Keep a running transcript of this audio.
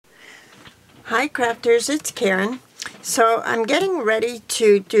Hi crafters, it's Karen. So I'm getting ready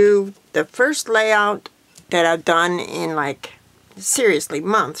to do the first layout that I've done in seriously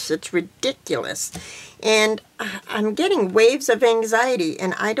months. It's ridiculous. And I'm getting waves of anxiety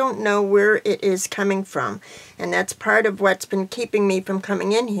and I don't know where it is coming from. And that's part of what's been keeping me from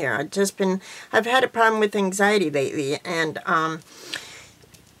coming in here. I've had a problem with anxiety lately and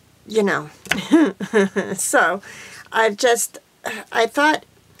so I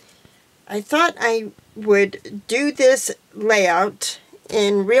thought I would do this layout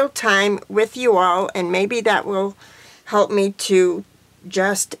in real time with you all, and maybe that will help me to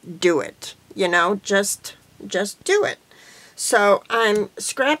just do it, just do it. So I'm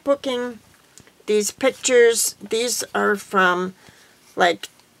scrapbooking these pictures. These are from like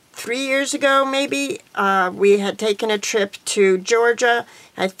 3 years ago, maybe. We had taken a trip to Georgia.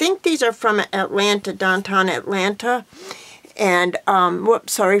 I think these are from Atlanta, downtown Atlanta. And,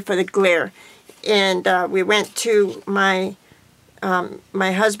 whoops, sorry for the glare. And we went to my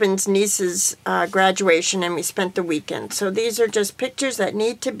husband's niece's graduation, and we spent the weekend. So these are just pictures that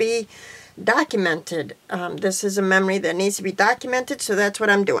need to be documented. This is a memory that needs to be documented, so that's what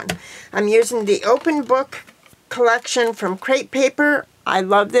I'm doing. I'm using the open book collection from Crepe Paper. I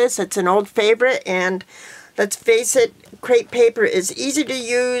love this. It's an old favorite, and let's face it, Crepe Paper is easy to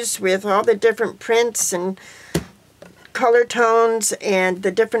use with all the different prints and color tones and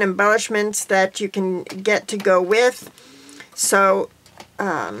the different embellishments that you can get to go with. So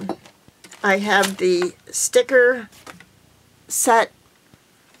I have the sticker set,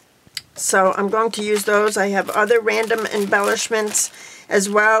 so I'm going to use those. I have other random embellishments as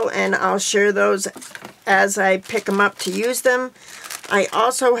well, and I'll share those as I pick them up to use them. I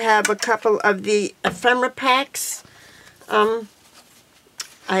also have a couple of the ephemera packs. I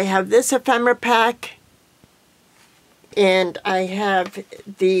have this ephemera pack, and I have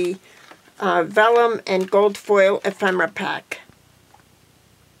the vellum and gold foil ephemera pack.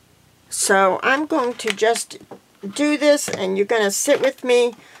 So I'm going to just do this, and you're going to sit with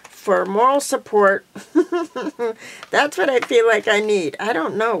me for moral support. That's what I feel like I need. I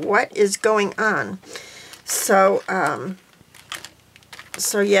don't know what is going on. So,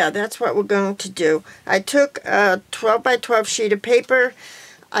 so yeah, that's what we're going to do. I took a 12 by 12 sheet of paper.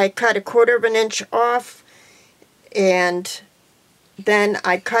 I cut 1/4 inch off, and then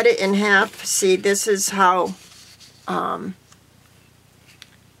I cut it in half. See, this is how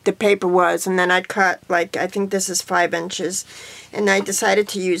the paper was, and then I cut, I think this is 5 inches, and I decided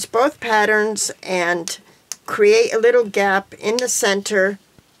to use both patterns and create a little gap in the center,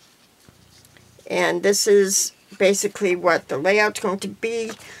 and this is basically what the layout's going to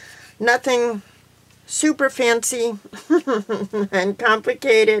be. Nothing super fancy and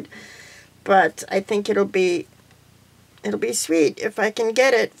complicated, but I think it'll be sweet if I can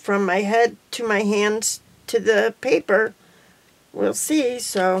get it from my head to my hands to the paper. We'll see.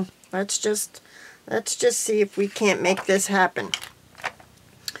 So let's just see if we can't make this happen.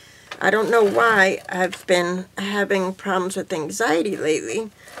 I don't know why I've been having problems with anxiety lately,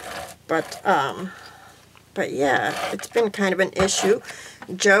 but yeah, it's been kind of an issue.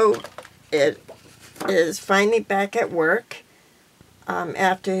 Joe is finally back at work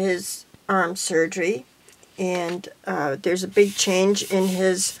after his arm surgery, and there's a big change in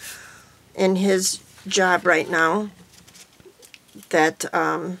his job right now that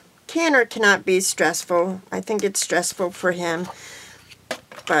can or cannot be stressful. I think it's stressful for him,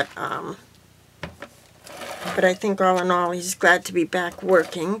 but I think all in all he's glad to be back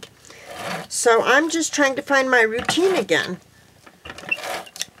working. So I'm just trying to find my routine again,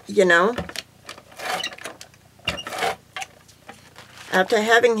 After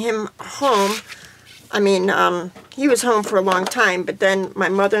having him home, I mean, he was home for a long time, but then my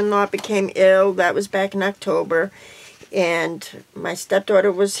mother-in-law became ill. That was back in October. And my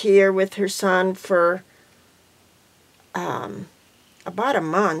stepdaughter was here with her son for about a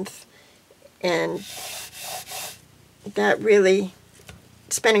month. And that really,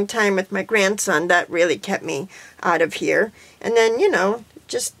 spending time with my grandson, that really kept me out of here. And then,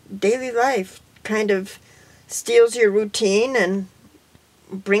 just daily life kind of steals your routine and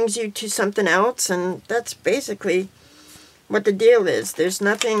brings you to something else, and that's basically what the deal is. There's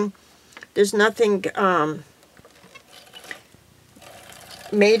nothing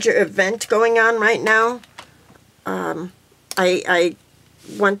major event going on right now.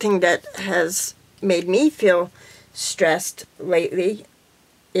 One thing that has made me feel stressed lately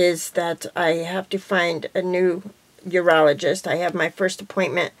is that I have to find a new urologist. I have my first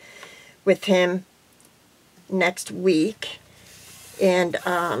appointment with him next week. And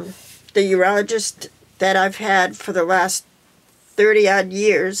the urologist that I've had for the last 30-odd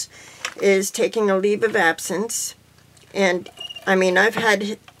years is taking a leave of absence. And I mean,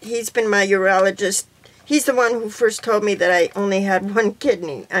 he's been my urologist. He's the one who first told me that I only had one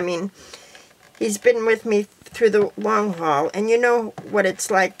kidney. I mean, he's been with me through the long haul. And you know what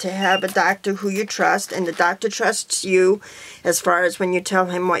it's like to have a doctor who you trust, and the doctor trusts you as far as when you tell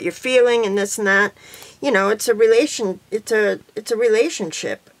him what you're feeling and this and that. You know, it's a relationship.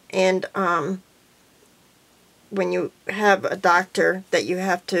 And when you have a doctor that you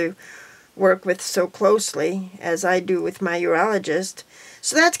have to work with so closely, as I do with my urologist,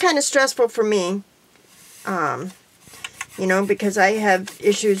 so that's kind of stressful for me. You know, because I have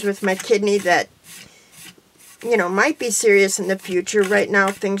issues with my kidney that, you know, might be serious in the future. Right now,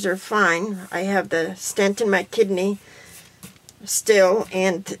 things are fine. I have the stent in my kidney still,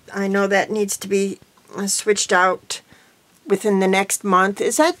 and I know that needs to be switched out within the next month.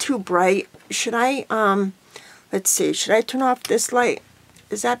 Is that too bright? Should I, let's see, should I turn off this light?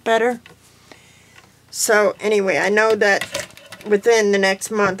 Is that better? So, anyway, I know that within the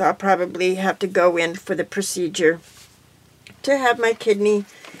next month, I'll probably have to go in for the procedure to have my kidney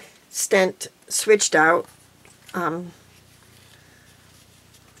stent switched out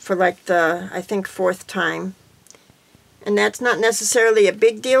for like the, I think, 4th time. And that's not necessarily a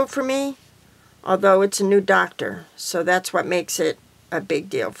big deal for me, although it's a new doctor, so that's what makes it a big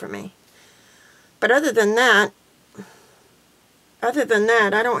deal for me. But other than that,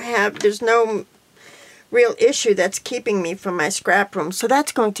 there's no real issue that's keeping me from my scrap room. So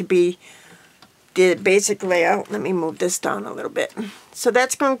that's going to be the basic layout. Let me move this down a little bit. So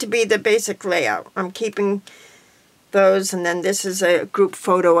that's going to be the basic layout. I'm keeping those, and then this is a group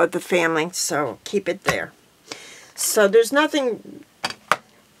photo of the family, so keep it there. So there's nothing,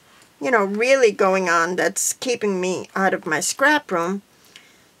 you know, really going on that's keeping me out of my scrap room.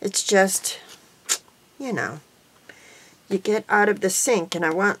 It's just, you know, you get out of the sink, and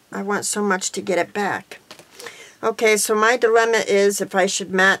I want so much to get it back. Okay, so my dilemma is if I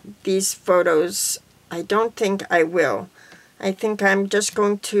should mat these photos. I don't think I will. I think I'm just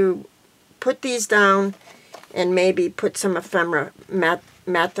going to put these down and maybe put some ephemera, mat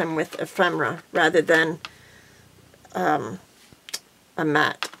them with ephemera rather than a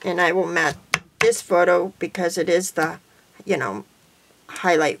mat. And I will mat this photo because it is the, you know,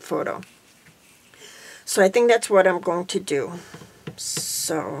 highlight photo. So I think that's what I'm going to do.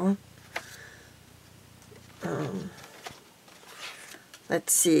 So,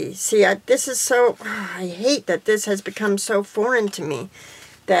 let's see. See, this is so, I hate that this has become so foreign to me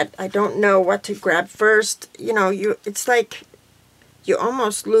that I don't know what to grab first. You know, it's like you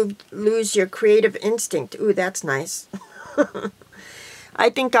almost lose your creative instinct. Ooh, that's nice. I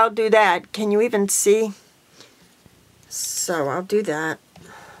think I'll do that. Can you even see? So I'll do that.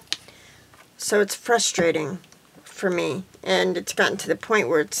 So it's frustrating for me, and it's gotten to the point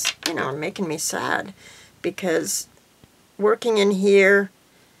where it's, you know, making me sad, because working in here,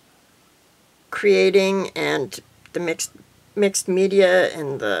 creating, and the mixed media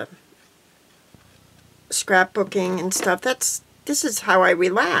and the scrapbooking and stuff, this is how I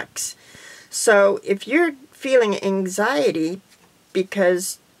relax. So if you're feeling anxiety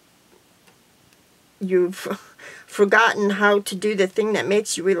because you've forgotten how to do the thing that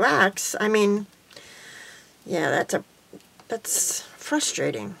makes you relax, I mean, yeah, that's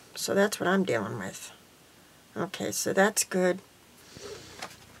frustrating. So that's what I'm dealing with. Okay, so that's good.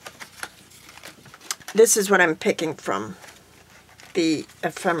 This is what I'm picking from the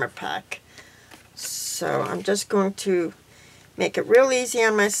ephemera pack. So I'm just going to make it real easy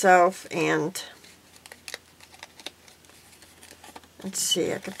on myself, and let's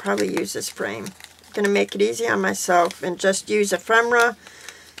see, I could probably use this frame. I'm going to make it easy on myself and just use ephemera,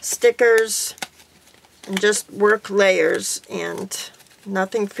 stickers, and just work layers, and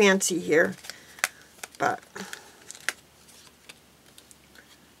nothing fancy here. But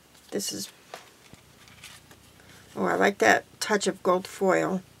this is, oh, I like that touch of gold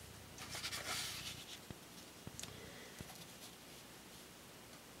foil.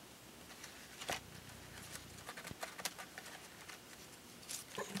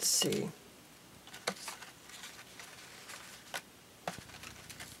 Let's see.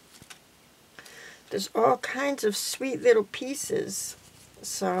 There's all kinds of sweet little pieces,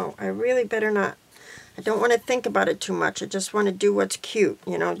 so I really better not, I don't want to think about it too much. I just want to do what's cute,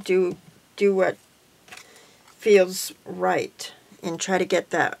 you know, do what feels right, and try to get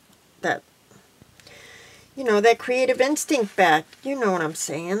that, you know, that creative instinct back. You know what I'm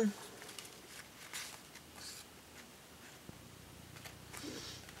saying.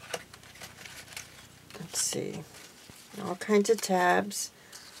 Let's see. All kinds of tabs.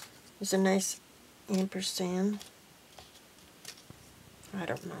 There's a nice ampersand. I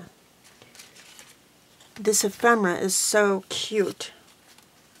don't know. This ephemera is so cute.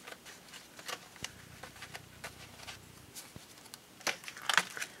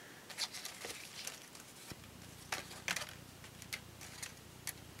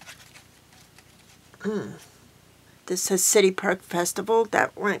 This says City Park Festival.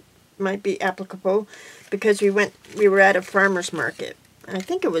 That might be applicable because we were at a farmer's market. I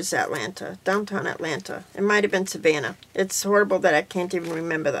think it was Atlanta, downtown Atlanta. It might have been Savannah. It's horrible that I can't even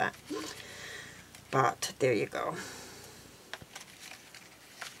remember that. But there you go.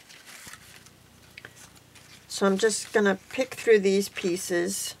 So I'm just going to pick through these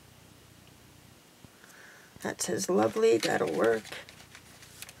pieces. That says lovely. That'll work.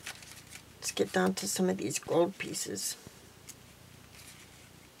 Let's get down to some of these gold pieces.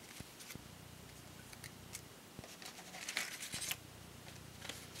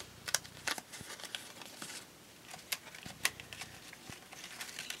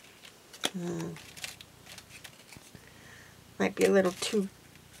 Might be a little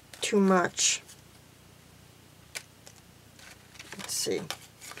too much. Let's see.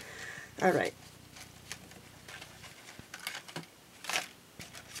 All right.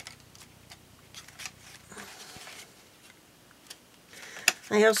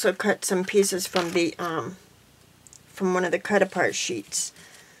 I also cut some pieces from the from one of the cut apart sheets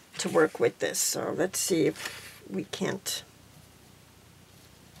to work with this. So let's see if we can't.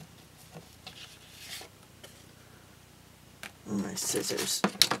 My scissors.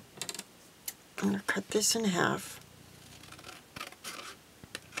 I'm going to cut this in half.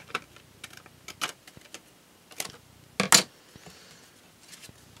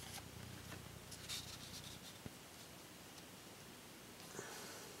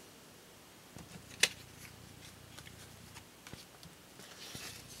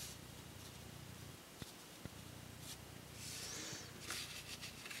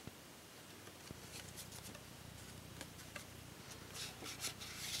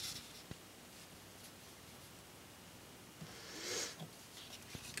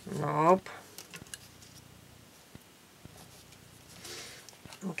 Nope.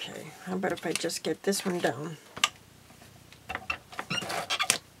 Okay, how about if I just get this one down?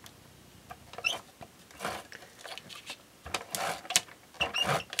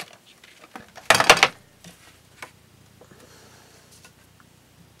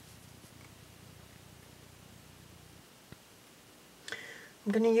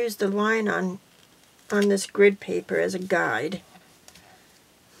 I'm going to use the line on this grid paper as a guide.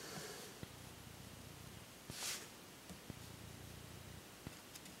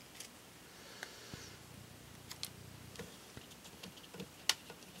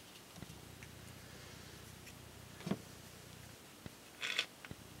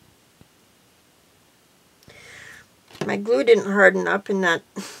 My glue didn't harden up in that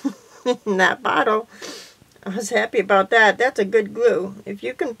in that bottle. I was happy about that. That's a good glue. If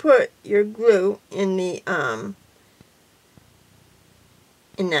you can put your glue in the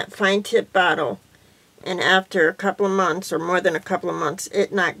in that fine tip bottle, and after a couple of months or more than a couple of months,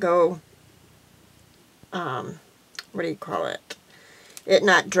 it not go what do you call it? It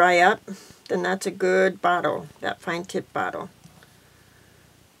not dry up, then that's a good bottle. That fine tip bottle.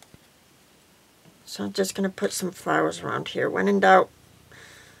 So I'm just going to put some flowers around here. When in doubt,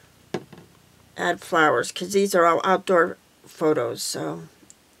 add flowers, because these are all outdoor photos, so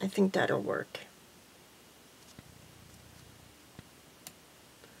I think that'll work.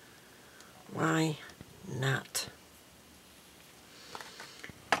 Why not?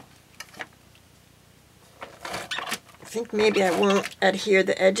 I think maybe I won't adhere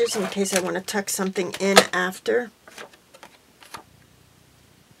the edges in case I want to tuck something in after.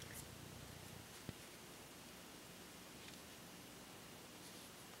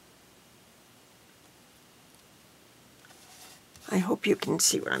 I hope you can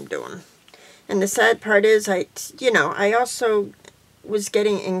see what I'm doing. And the sad part is, I also was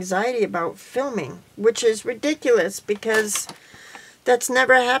getting anxiety about filming, which is ridiculous because that's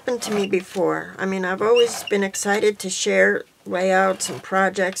never happened to me before. I mean, I've always been excited to share layouts and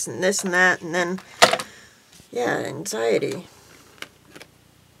projects and this and that, and then, yeah, anxiety.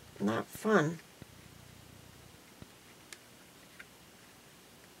 Not fun.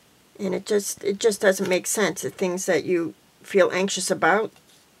 And it just doesn't make sense. The things that you feel anxious about,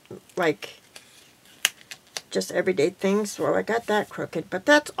 like just everyday things. Well, I got that crooked, but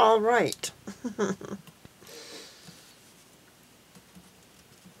that's all right.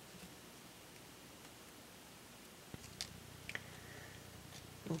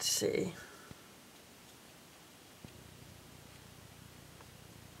 Let's see.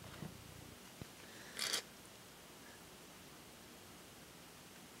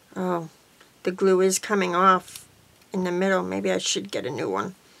 Oh, the glue is coming off in the middle. Maybe I should get a new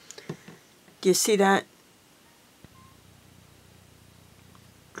one. Do you see that?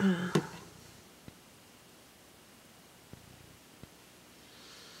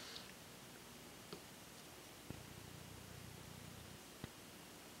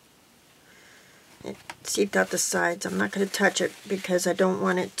 It seeped out the sides. I'm not going to touch it because I don't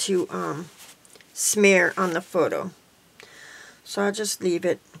want it to smear on the photo. So I'll just leave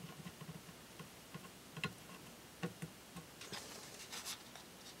it.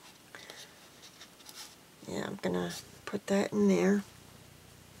 Yeah, I'm going to put that in there.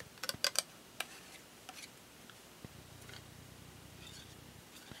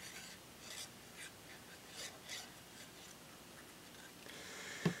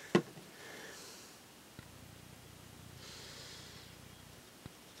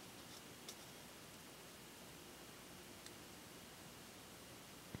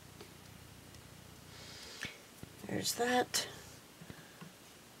 There's that.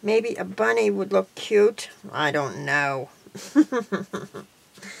 Maybe a bunny would look cute. I don't know.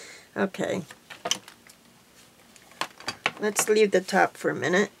 Okay. Let's leave the top for a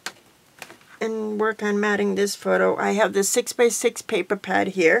minute and work on matting this photo. I have the 6x6 paper pad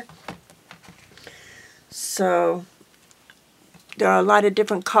here. So there are a lot of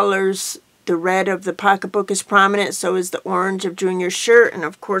different colors. The red of the pocketbook is prominent, so is the orange of Junior's shirt, and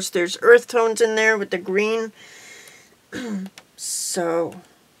of course there's earth tones in there with the green. So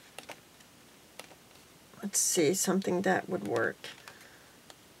let's see, something that would work.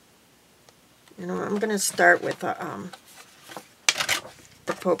 You know, I'm going to start with the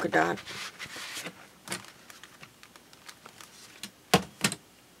polka dot.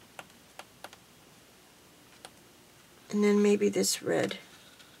 And then maybe this red.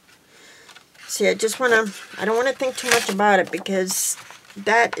 See, I don't want to think too much about it because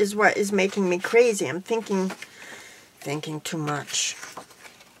that is what is making me crazy. I'm thinking too much.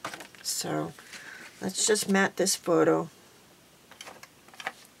 So let's just mat this photo.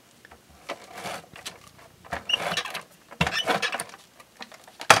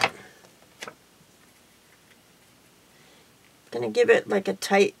 Gonna give it like a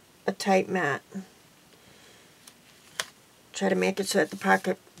tight mat. Try to make it so that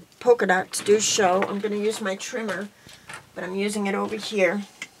the polka dots do show. I'm gonna use my trimmer, but I'm using it over here.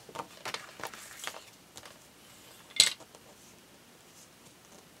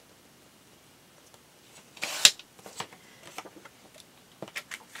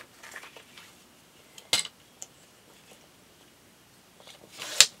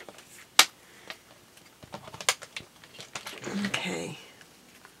 Okay.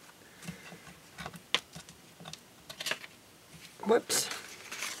 Whoops.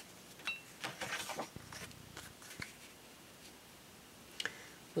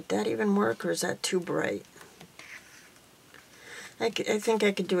 Would that even work, or is that too bright? I think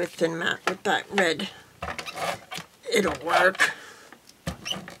I could do a thin mat with that red. It'll work.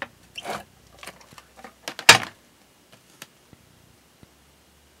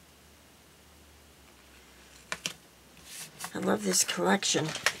 I love this collection.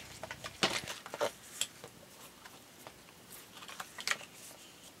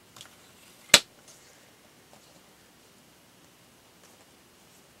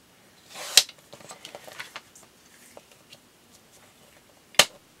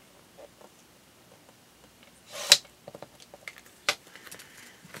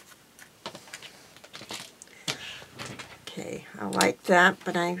 Okay, I like that,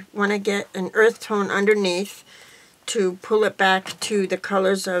 but I want to get an earth tone underneath to pull it back to the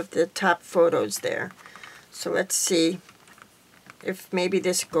colors of the top photos there. So let's see if maybe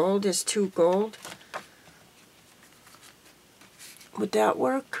this gold is too gold. Would that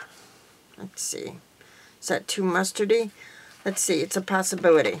work? Let's see. Is that too mustardy? Let's see, it's a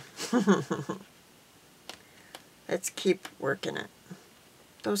possibility. Let's keep working it.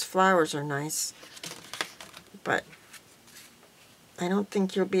 Those flowers are nice, but I don't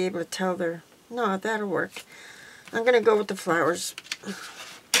think you'll be able to tell they're... No, that'll work. I'm going to go with the flowers.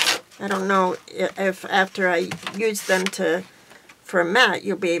 I don't know if after I use them for a mat,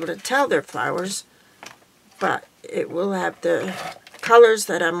 you'll be able to tell they're flowers, but it will have the colors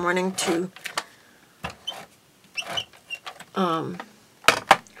that I'm wanting to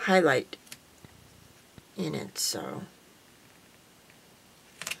highlight in it. So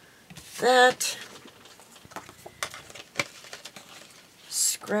that,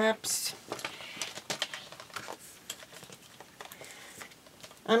 scraps.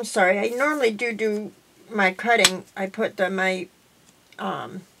 I'm sorry, I normally do my cutting. I put my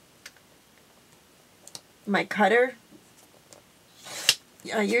cutter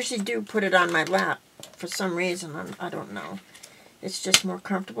I usually do put it on my lap for some reason. I don't know. It's just more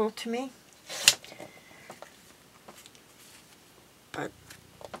comfortable to me. But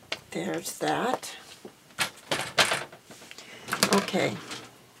there's that. Okay.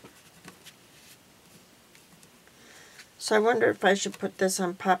 So I wonder if I should put this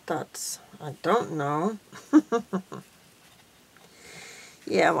on Pop Dots. I don't know.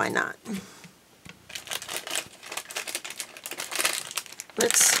 Yeah, why not?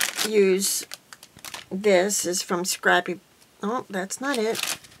 Let's use this. Is from Scrappy. Oh, that's not it.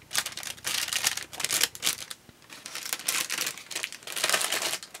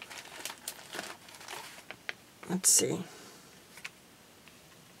 Let's see.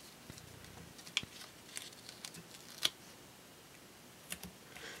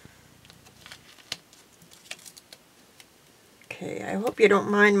 Okay, I hope you don't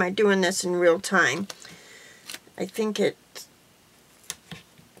mind my doing this in real time. I think it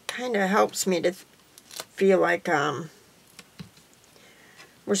kind of helps me to feel like we're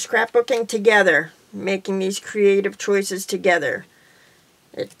scrapbooking together, making these creative choices together.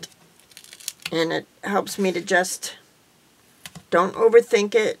 And it helps me to just don't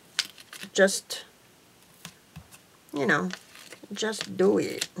overthink it. Just, you know, just do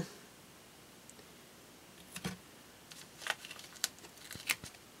it.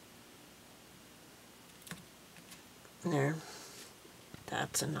 There.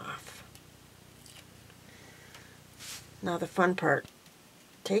 That's enough. Now the fun part.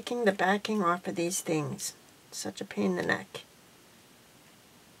 Taking the backing off of these things. Such a pain in the neck.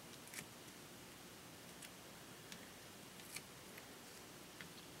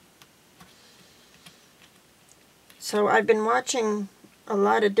 So I've been watching a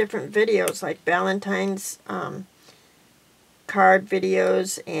lot of different videos, like Valentine's card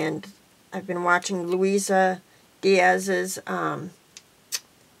videos, and I've been watching Luisa Diaz's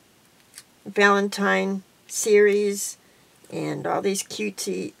Valentine series, and all these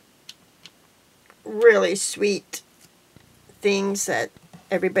cutesy, really sweet things that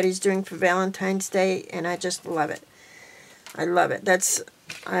everybody's doing for Valentine's Day, and I just love it. I love it. That's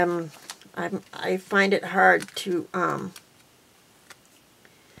I find it hard to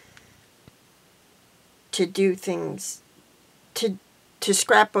do things, to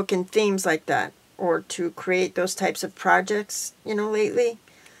scrapbook in themes like that, or to create those types of projects, you know, lately.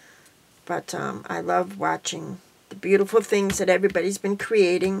 But I love watching the beautiful things that everybody's been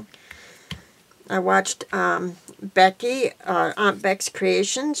creating. I watched Becky, Aunt Beck's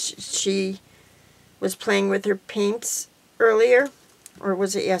Creations. She was playing with her paints earlier, or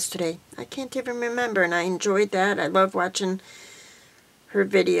was it yesterday? I can't even remember, and I enjoyed that. I love watching her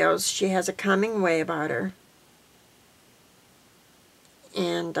videos. She has a calming way about her.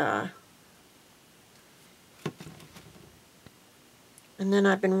 And then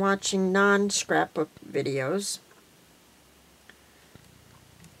I've been watching non-scrapbook videos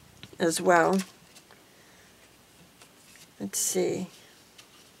as well. Let's see.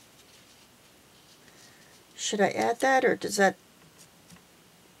 Should I add that, or does that...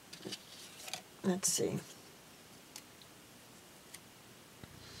 Let's see.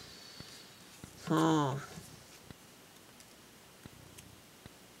 Oh.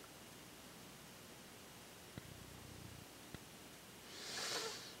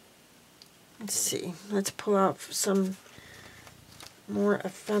 Let's see. Let's pull out some more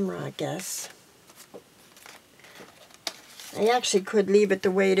ephemera, I guess. I actually could leave it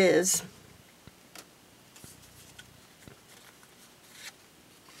the way it is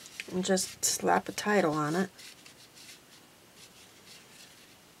and just slap a title on it.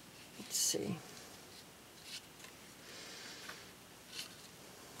 Let's see.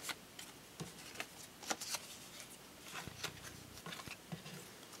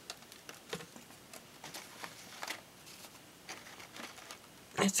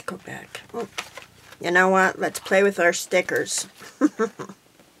 Let's go back. Oh, you know what? Let's play with our stickers.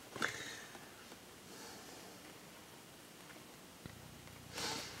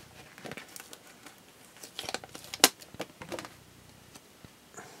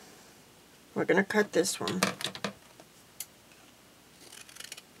 We're going to cut this one.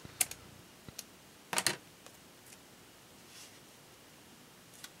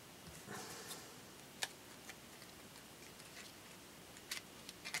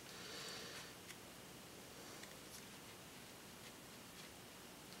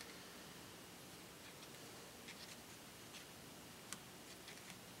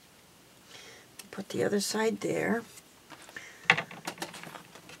 Put the other side there.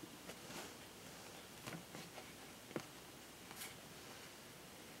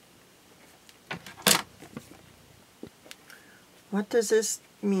 What does this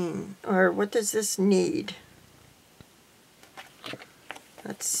mean? Or what does this need?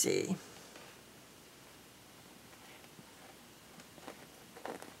 Let's see.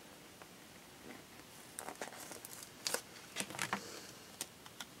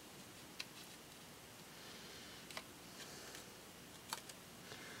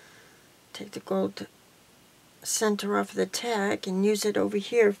 Take the gold center off the tag and use it over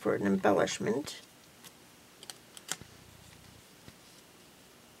here for an embellishment.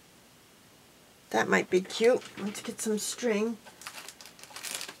 That might be cute. Let's get some string.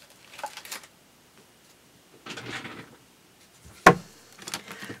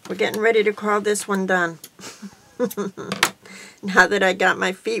 We're getting ready to call this one done. Now that I got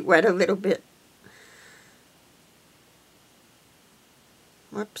my feet wet a little bit.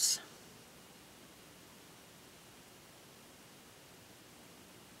 Whoops.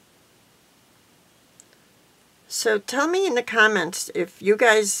 So tell me in the comments if you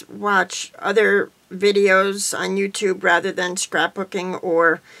guys watch other videos on YouTube rather than scrapbooking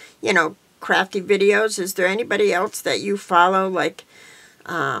or, you know, crafty videos. Is there anybody else that you follow, like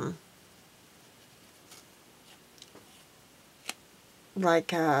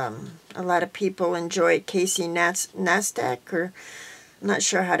a lot of people enjoy Casey Nasdaq, or I'm not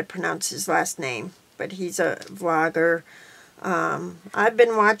sure how to pronounce his last name, but he's a vlogger. I've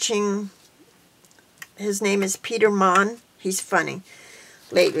been watching, his name is Peter Mon. He's funny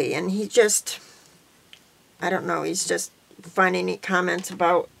lately, and he just, I don't know, he's just finding neat comments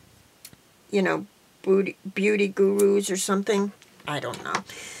about, you know, beauty gurus or something. I don't know.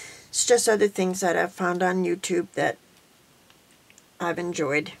 It's just other things that I've found on YouTube that I've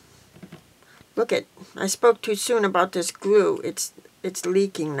enjoyed. Look at, I spoke too soon about this glue. It's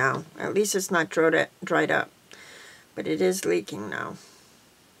leaking now. At least it's not dried up, but it is leaking now.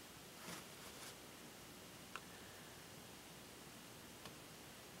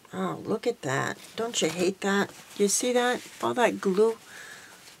 Oh, look at that. Don't you hate that? You see that? All that glue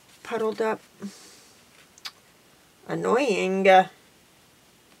puddled up. Annoying.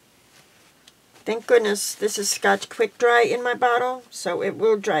 Thank goodness this is Scotch Quick Dry in my bottle, so it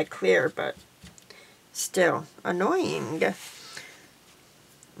will dry clear, but still annoying.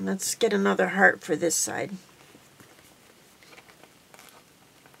 Let's get another heart for this side.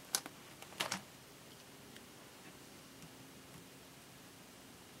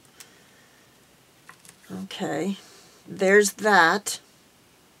 Okay, there's that.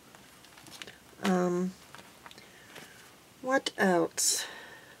 What else?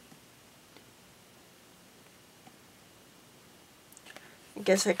 I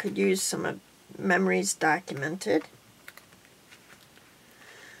guess I could use some memories documented.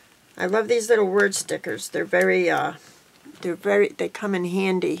 I love these little word stickers. They come in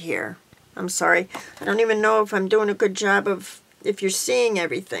handy here. I'm sorry. I don't even know if I'm doing a good job of, if you're seeing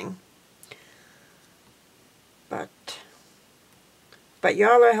everything. But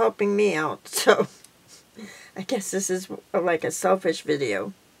y'all are helping me out, so I guess this is like a selfish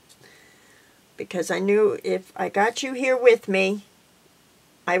video. Because I knew if I got you here with me,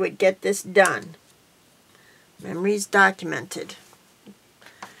 I would get this done. Memories documented.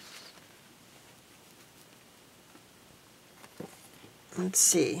 Let's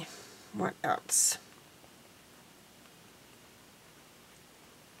see, what else?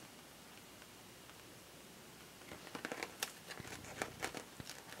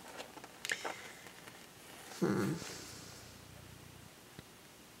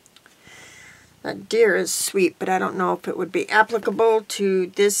 That deer is sweet, but I don't know if it would be applicable to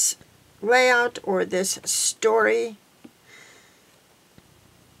this layout or this story.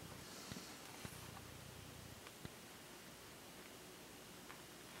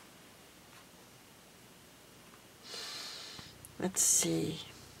 Let's see.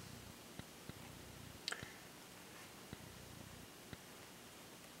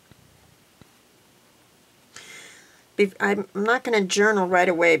 I'm not going to journal right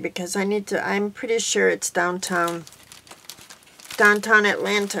away because I need to, I'm pretty sure it's downtown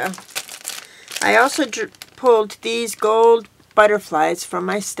Atlanta. I also pulled these gold butterflies from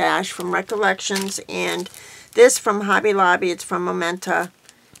my stash from Recollections, and this from Hobby Lobby. It's from Momenta,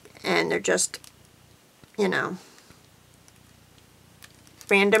 and they're just, you know,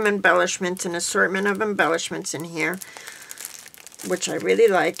 random embellishments, an assortment of embellishments in here, which I really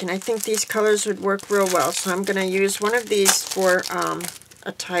like, and I think these colors would work real well. So I'm going to use one of these for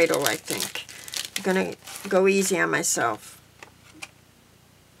a title, I think. I'm going to go easy on myself.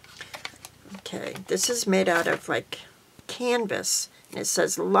 Okay, this is made out of like canvas, and it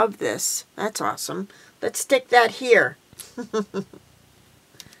says love this. That's awesome. Let's stick that here.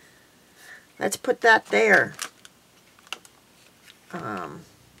 Let's put that there.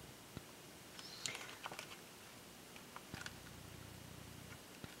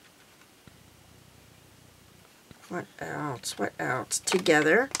 What else? What else?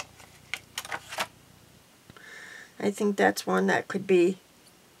 Together. I think that's one that could be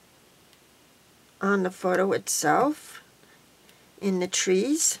on the photo itself, in the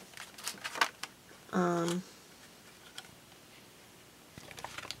trees.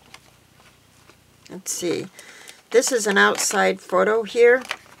 Let's see. This is an outside photo here.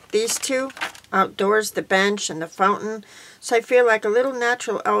 These two, outdoors, the bench and the fountain. So I feel like a little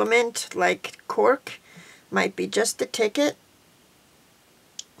natural element like cork might be just the ticket.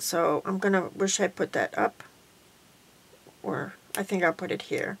 So I'm gonna wish I put that up, or I think I'll put it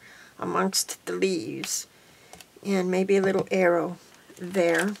here amongst the leaves, and maybe a little arrow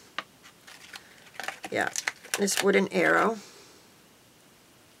there. Yeah, this wooden arrow.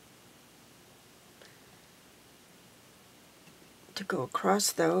 To go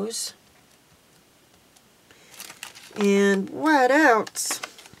across those. And what else?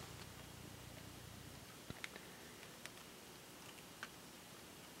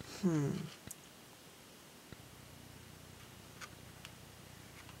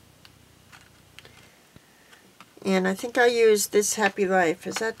 And I think I'll use this happy life.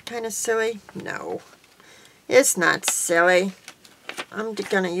 Is that kind of silly? No, it's not silly. I'm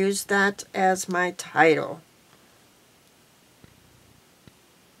going to use that as my title.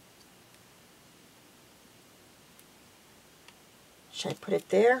 Should I put it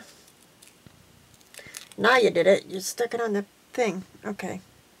there? Now you did it. You stuck it on the thing. Okay.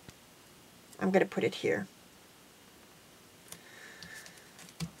 I'm going to put it here.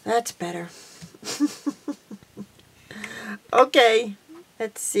 That's better. Okay.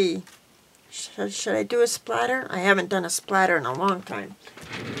 Let's see. Should I do a splatter? I haven't done a splatter in a long time.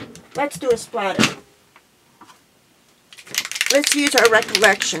 Let's do a splatter. Let's use our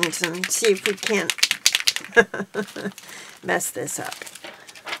recollections and see if we can't mess this up.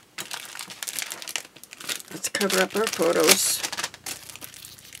 Let's cover up our photos.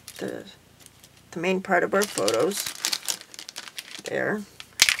 The main part of our photos. There.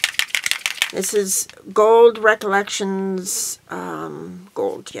 This is Gold Recollections,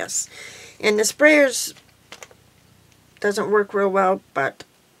 gold, yes. And the sprayers doesn't work real well, but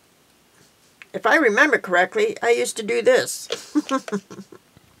if I remember correctly, I used to do this.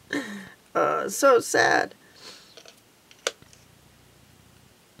 So sad.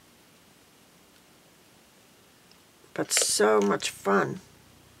 But so much fun.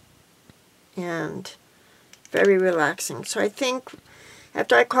 And very relaxing. So I think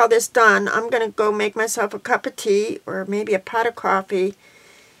after I call this done, I'm going to go make myself a cup of tea or maybe a pot of coffee.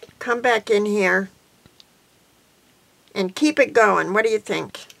 Come back in here and keep it going. What do you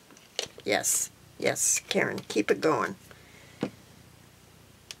think? Yes. Yes, Karen, keep it going.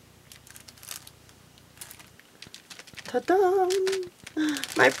 Ta-da!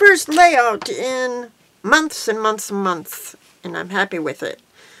 My first layout in months and months and months, and I'm happy with it.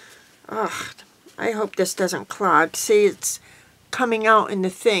 Ugh, I hope this doesn't clog. See, it's coming out in the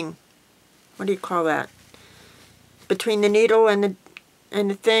thing. What do you call that? Between the needle and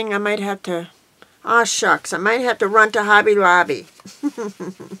the thing, I might have to... Ah, shucks, I might have to run to Hobby Lobby.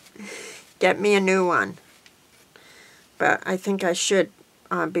 Get me a new one. But I think I should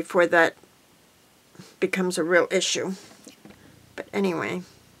before that becomes a real issue. But anyway.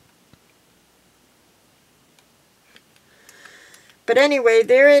 But anyway,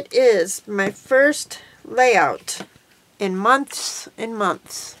 there it is. My first layout in months and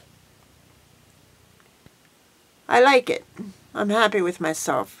months. I like it. I'm happy with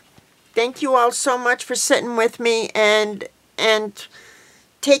myself. Thank you all so much for sitting with me and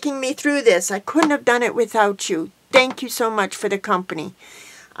taking me through this. I couldn't have done it without you. Thank you so much for the company.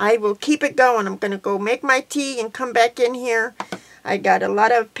 I will keep it going. I'm going to go make my tea and come back in here. I got a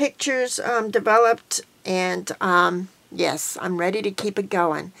lot of pictures developed, and yes, I'm ready to keep it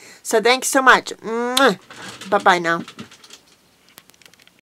going. So thanks so much. Bye-bye now.